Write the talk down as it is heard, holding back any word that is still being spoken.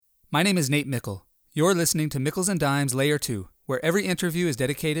My name is Nate Mickle. You're listening to Mickles and Dimes Layer 2, where every interview is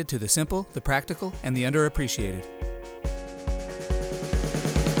dedicated to the simple, the practical, and the underappreciated.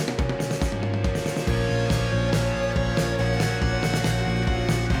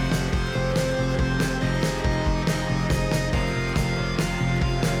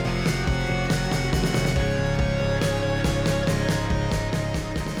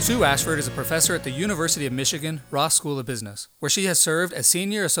 Sue Ashford is a professor at the University of Michigan Ross School of Business, where she has served as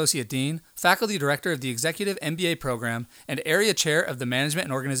Senior Associate Dean, Faculty Director of the Executive MBA Program, and Area Chair of the Management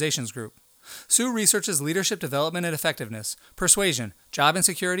and Organizations Group. Sue researches leadership development and effectiveness, persuasion, job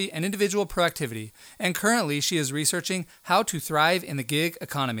insecurity, and individual proactivity, and currently she is researching how to thrive in the gig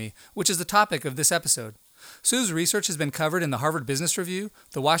economy, which is the topic of this episode. Sue's research has been covered in the Harvard Business Review,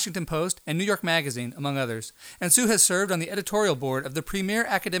 the Washington Post, and New York Magazine, among others, and Sue has served on the editorial board of the premier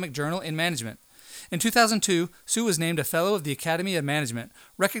academic journal in management. In 2002, Sue was named a Fellow of the Academy of Management,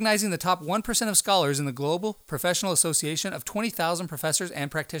 recognizing the top 1% of scholars in the Global Professional Association of 20,000 professors and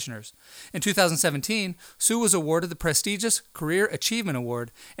practitioners. In 2017, Sue was awarded the prestigious Career Achievement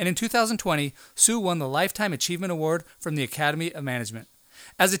Award, and in 2020, Sue won the Lifetime Achievement Award from the Academy of Management.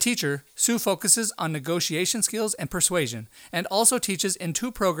 As a teacher, Sue focuses on negotiation skills and persuasion, and also teaches in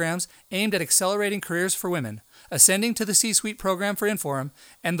two programs aimed at accelerating careers for women, Ascending to the C-Suite program for Inforum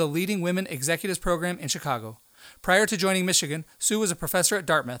and the Leading Women Executives program in Chicago. Prior to joining Michigan, Sue was a professor at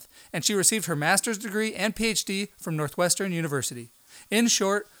Dartmouth, and she received her master's degree and PhD from Northwestern University. In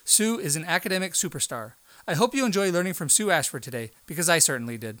short, Sue is an academic superstar. I hope you enjoy learning from Sue Ashford today, because I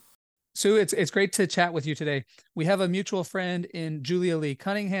certainly did. Sue, it's great to chat with you today. We have a mutual friend in Julia Lee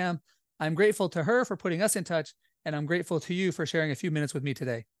Cunningham. I'm grateful to her for putting us in touch, and I'm grateful to you for sharing a few minutes with me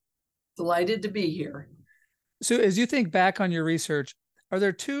today. Delighted to be here. Sue, as you think back on your research, are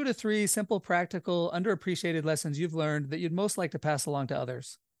there 2 to 3 simple, practical, underappreciated lessons you've learned that you'd most like to pass along to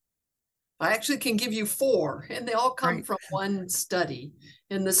others? I actually can give you 4, and they all come from one study.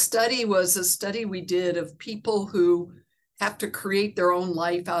 And the study was a study we did of people who have to create their own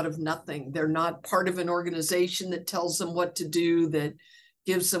life out of nothing. They're not part of an organization that tells them what to do, that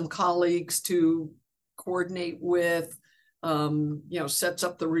gives them colleagues to coordinate with, sets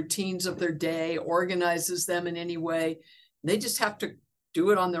up the routines of their day, organizes them in any way. They just have to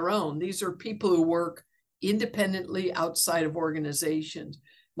do it on their own. These are people who work independently outside of organizations.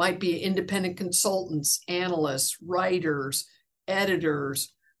 Might be independent consultants, analysts, writers,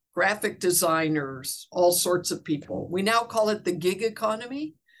 editors, graphic designers, all sorts of people. We now call it the gig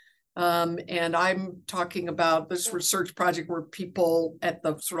economy. And I'm talking about this research project where people at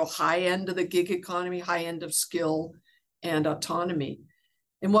the sort of high end of the gig economy, high end of skill and autonomy.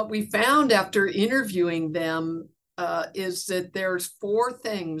 And what we found after interviewing them is that there's 4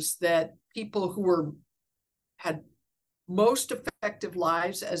 things that people who had most effective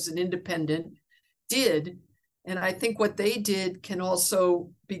lives as an independent did. And I think what they did can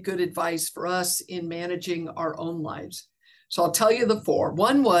also be good advice for us in managing our own lives. So I'll tell you the 4.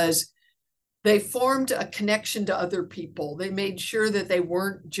 One was they formed a connection to other people. They made sure that they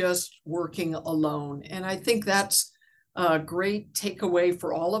weren't just working alone. And I think that's a great takeaway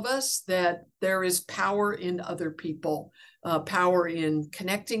for all of us, that there is power in other people, power in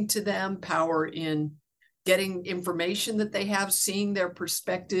connecting to them, power in getting information that they have, seeing their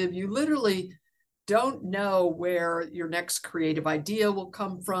perspective. You literally don't know where your next creative idea will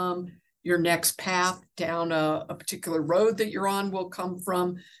come from, your next path down a particular road that you're on will come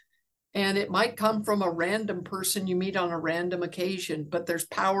from. And it might come from a random person you meet on a random occasion, but there's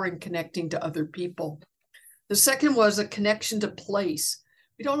power in connecting to other people. The second was a connection to place.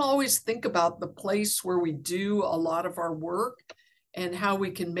 We don't always think about the place where we do a lot of our work and how we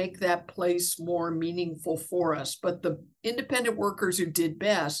can make that place more meaningful for us. But the independent workers who did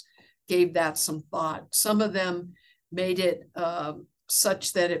best gave that some thought. Some of them made it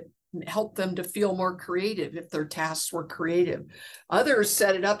such that it helped them to feel more creative if their tasks were creative. Others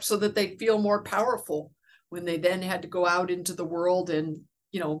set it up so that they feel more powerful when they then had to go out into the world and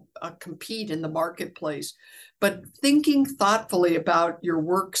compete in the marketplace. But thinking thoughtfully about your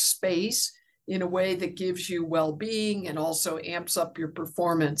workspace in a way that gives you well-being and also amps up your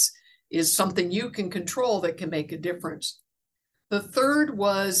performance is something you can control that can make a difference. The third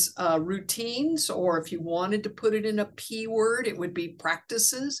was routines, or if you wanted to put it in a P word, it would be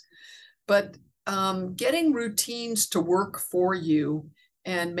practices. But getting routines to work for you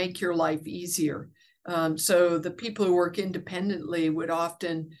and make your life easier. So the people who work independently would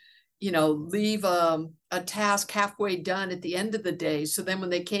often, leave a task halfway done at the end of the day. So then when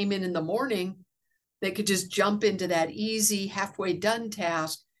they came in the morning, they could just jump into that easy halfway done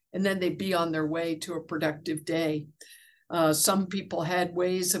task, and then they'd be on their way to a productive day. Some people had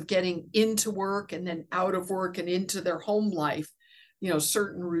ways of getting into work and then out of work and into their home life,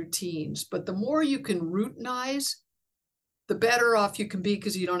 certain routines. But the more you can routinize, the better off you can be,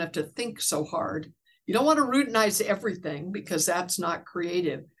 because you don't have to think so hard. You don't want to routinize everything because that's not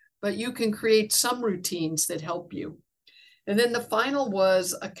creative, but you can create some routines that help you. And then the final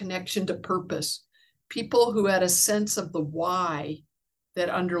was a connection to purpose. People who had a sense of the why that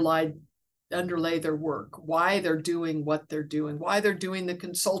underlay their work, why they're doing what they're doing, why they're doing the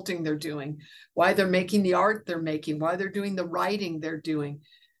consulting they're doing, why they're making the art they're making, why they're doing the writing they're doing,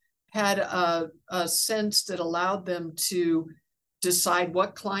 had a sense that allowed them to decide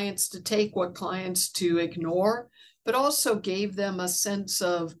what clients to take, what clients to ignore, but also gave them a sense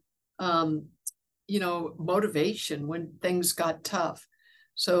of, motivation when things got tough.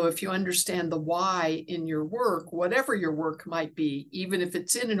 So if you understand the why in your work, whatever your work might be, even if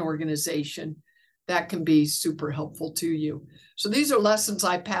it's in an organization, that can be super helpful to you. So these are lessons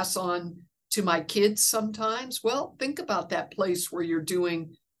I pass on to my kids sometimes. Well, think about that place where you're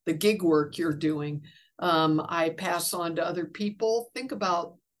doing the gig work you're doing. I pass on to other people. Think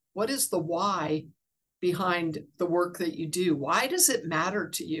about, what is the why behind the work that you do? Why does it matter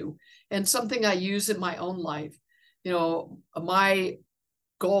to you? And something I use in my own life. My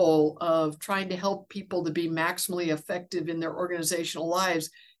goal of trying to help people to be maximally effective in their organizational lives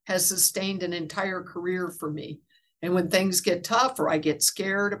has sustained an entire career for me. And when things get tough or I get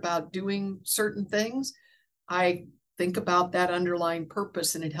scared about doing certain things, I think about that underlying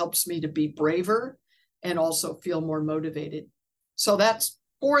purpose, and it helps me to be braver and also feel more motivated. So that's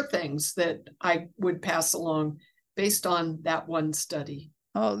 4 things that I would pass along based on that one study.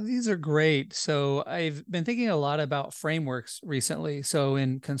 Oh, these are great. So I've been thinking a lot about frameworks recently. So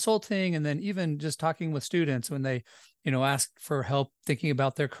in consulting, and then even just talking with students when they, ask for help thinking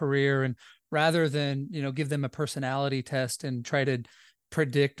about their career, and rather than, give them a personality test and try to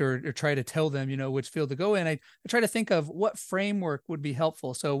predict or try to tell them, which field to go in, I try to think of what framework would be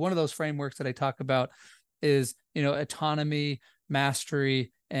helpful. So one of those frameworks that I talk about is, autonomy,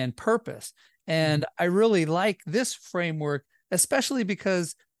 mastery, and purpose. And I really like this framework, especially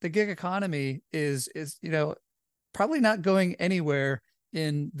because the gig economy is probably not going anywhere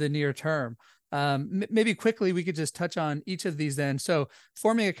in the near term. Maybe quickly we could just touch on each of these then. So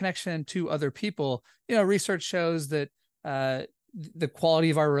forming a connection to other people, research shows that the quality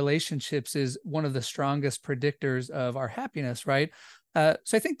of our relationships is one of the strongest predictors of our happiness, right? So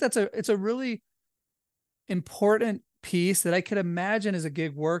I think it's a really important piece that I could imagine as a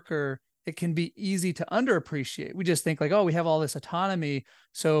gig worker, it can be easy to underappreciate. We just think like, oh, we have all this autonomy.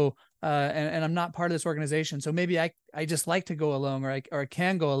 So, and I'm not part of this organization. So maybe I just like to go alone, or I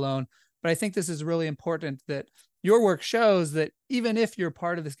can go alone. But I think this is really important, that your work shows that even if you're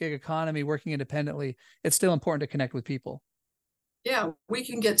part of this gig economy working independently, it's still important to connect with people. Yeah, we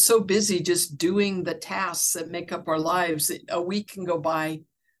can get so busy just doing the tasks that make up our lives that a week can go by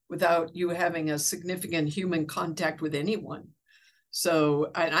without you having a significant human contact with anyone.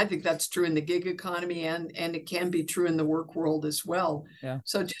 So, and I think that's true in the gig economy, and it can be true in the work world as well. Yeah.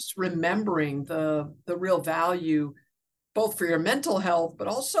 So just remembering the real value, both for your mental health, but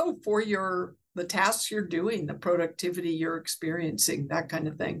also for the tasks you're doing, the productivity you're experiencing, that kind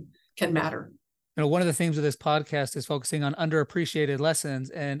of thing can matter. One of the themes of this podcast is focusing on underappreciated lessons.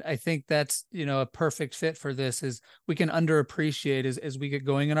 And I think that's, a perfect fit for this. Is we can underappreciate as we get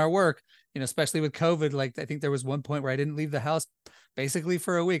going in our work, especially with COVID. Like, I think there was one point where I didn't leave the house basically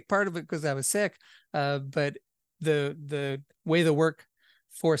for a week, part of it because I was sick. But the way the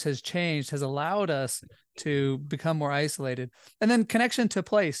workforce has changed has allowed us to become more isolated. And then connection to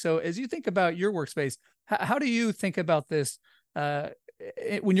place. So as you think about your workspace, how do you think about this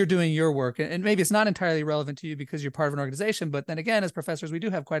when you're doing your work? And maybe it's not entirely relevant to you because you're part of an organization, but then again, as professors, we do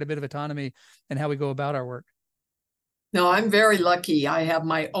have quite a bit of autonomy in how we go about our work. No, I'm very lucky. I have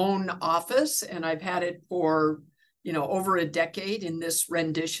my own office, and I've had it for, over a decade in this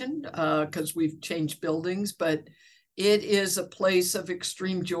rendition, because we've changed buildings, but it is a place of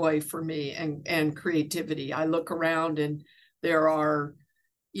extreme joy for me and creativity. I look around and there are,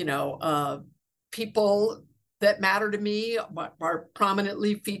 people that matter to me are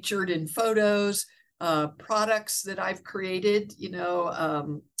prominently featured in photos, products that I've created,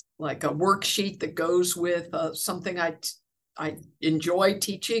 like a worksheet that goes with something I enjoy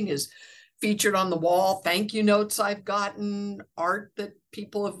teaching is featured on the wall. Thank you notes I've gotten, art that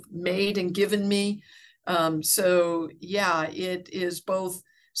people have made and given me. So yeah, it is both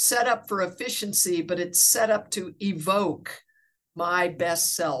set up for efficiency, but it's set up to evoke my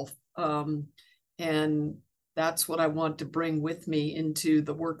best self. And that's what I want to bring with me into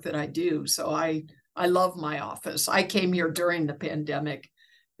the work that I do. So I I love my office. I came here during the pandemic,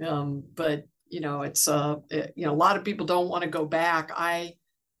 but it's a lot of people don't want to go back. I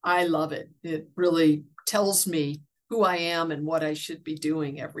love it. It really tells me who I am and what I should be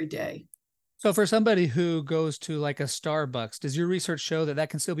doing every day. So for somebody who goes to like a Starbucks, does your research show that that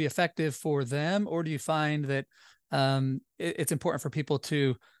can still be effective for them, or do you find that it's important for people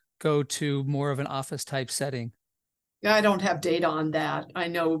to go to more of an office type setting? Yeah, I don't have data on that. I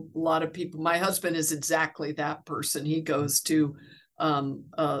know a lot of people. My husband is exactly that person. He goes to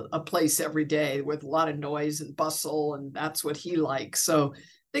a place every day with a lot of noise and bustle, and that's what he likes. So I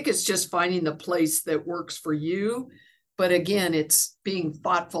think it's just finding the place that works for you. But again, it's being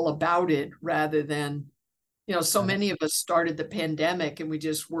thoughtful about it rather than, so many of us started the pandemic and we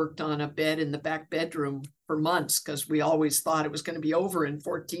just worked on a bed in the back bedroom for months because we always thought it was going to be over in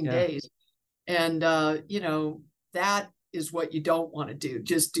 14 days. And, that is what you don't want to do.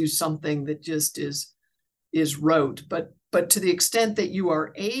 Just do something that just is rote. But to the extent that you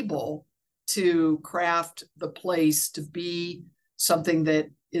are able to craft the place to be something that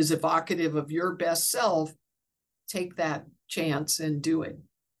is evocative of your best self, take that chance and do it.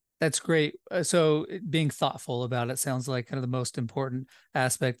 That's great. So being thoughtful about it sounds like kind of the most important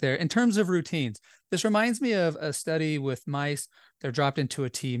aspect there. In terms of routines, this reminds me of a study with mice. They're dropped into a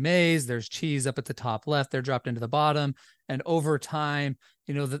tea maze. There's cheese up at the top left. They're dropped into the bottom. And over time,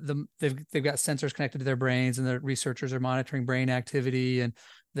 they've got sensors connected to their brains, and the researchers are monitoring brain activity, and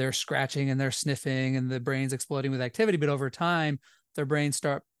they're scratching and they're sniffing, and the brain's exploding with activity. But over time, their brains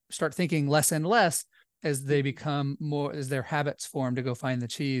start thinking less and less as they become more, as their habits form to go find the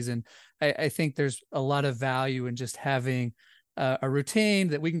cheese. And I think there's a lot of value in just having a routine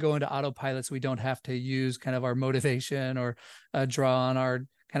that we can go into autopilot, so we don't have to use kind of our motivation or draw on our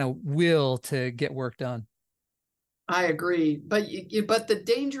kind of will to get work done. I agree, but the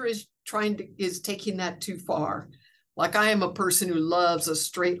danger is taking that too far. Like, I am a person who loves a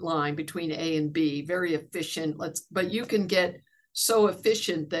straight line between A and B, very efficient. But you can get so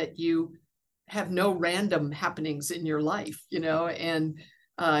efficient that you have no random happenings in your life, and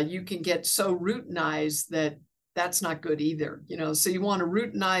you can get so routinized that that's not good either, so you want to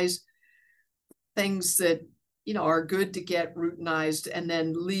routinize things that, are good to get routinized, and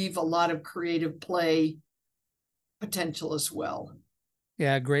then leave a lot of creative play potential as well.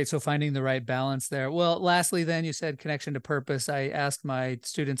 Yeah, great. So finding the right balance there. Well, lastly, then you said connection to purpose. I asked my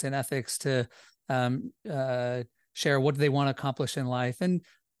students in ethics to share what do they want to accomplish in life. And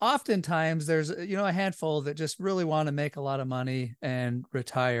oftentimes there's, a handful that just really want to make a lot of money and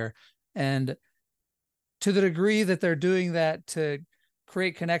retire. And to the degree that they're doing that to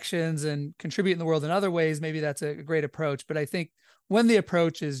create connections and contribute in the world in other ways, maybe that's a great approach. But I think when the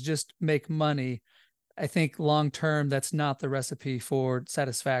approach is just make money, I think long-term, that's not the recipe for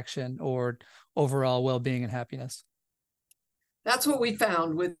satisfaction or overall well-being and happiness. That's what we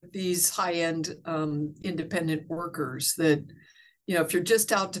found with these high-end independent workers, that, if you're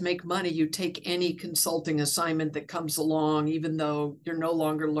just out to make money, you take any consulting assignment that comes along, even though you're no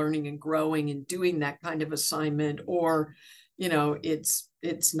longer learning and growing and doing that kind of assignment, or, it's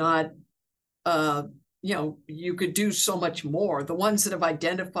not, you could do so much more. The ones that have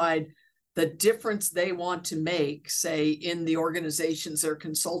identified the difference they want to make, say, in the organizations they're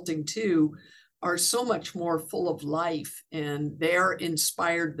consulting to, are so much more full of life, and they're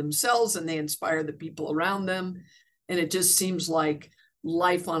inspired themselves and they inspire the people around them. And it just seems like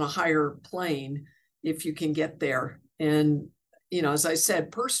life on a higher plane if you can get there. And, as I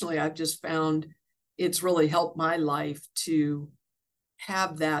said, personally, I've just found it's really helped my life to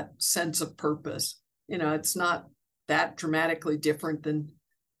have that sense of purpose. It's not that dramatically different than,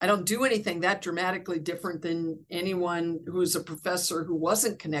 I don't do anything that dramatically different than anyone who's a professor who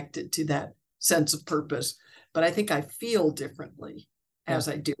wasn't connected to that sense of purpose. But I think I feel differently as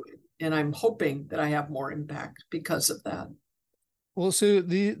I do it. And I'm hoping that I have more impact because of that. Well, Sue,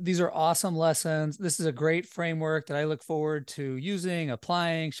 these are awesome lessons. This is a great framework that I look forward to using,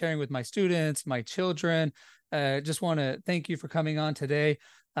 applying, sharing with my students, my children. Just want to thank you for coming on today.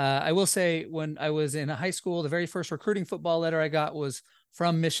 I will say, when I was in high school, the very first recruiting football letter I got was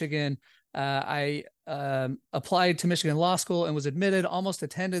from Michigan. I applied to Michigan Law School and was admitted, almost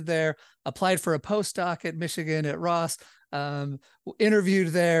attended there, applied for a postdoc at Michigan at Ross, interviewed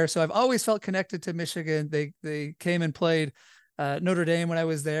there. So I've always felt connected to Michigan. They came and played Notre Dame when I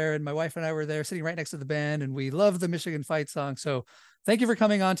was there, and my wife and I were there sitting right next to the band, and we love the Michigan fight song. So thank you for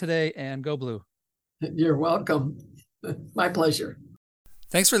coming on today, and go Blue. You're welcome. My pleasure.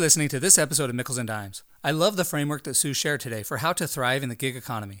 Thanks for listening to this episode of Mickles and Dimes. I love the framework that Sue shared today for how to thrive in the gig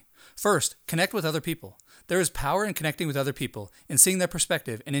economy. First, connect with other people. There is power in connecting with other people, in seeing their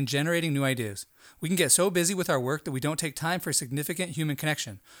perspective, and in generating new ideas. We can get so busy with our work that we don't take time for significant human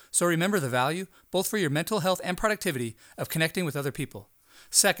connection. So remember the value, both for your mental health and productivity, of connecting with other people.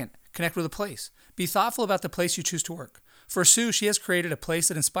 Second, connect with a place. Be thoughtful about the place you choose to work. For Sue, she has created a place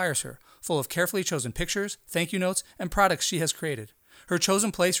that inspires her, full of carefully chosen pictures, thank you notes, and products she has created. Her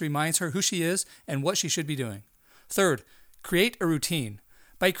chosen place reminds her who she is and what she should be doing. Third, create a routine.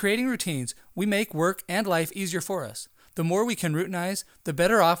 By creating routines, we make work and life easier for us. The more we can routinize, the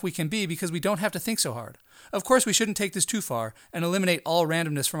better off we can be because we don't have to think so hard. Of course, we shouldn't take this too far and eliminate all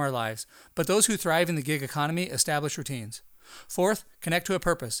randomness from our lives, but those who thrive in the gig economy establish routines. Fourth, connect to a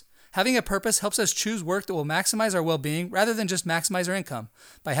purpose. Having a purpose helps us choose work that will maximize our well-being rather than just maximize our income.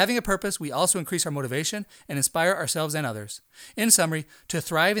 By having a purpose, we also increase our motivation and inspire ourselves and others. In summary, to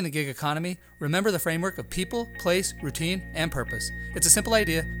thrive in the gig economy, remember the framework of people, place, routine, and purpose. It's a simple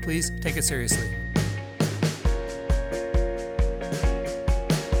idea. Please take it seriously.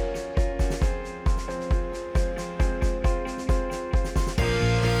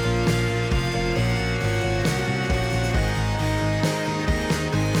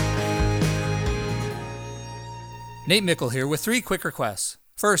 Nate Mickle here with 3 quick requests.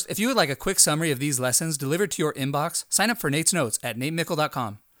 First, if you would like a quick summary of these lessons delivered to your inbox, sign up for Nate's Notes at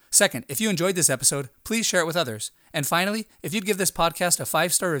natemickle.com. Second, if you enjoyed this episode, please share it with others. And finally, if you'd give this podcast a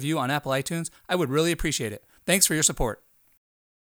 5-star review on Apple iTunes, I would really appreciate it. Thanks for your support.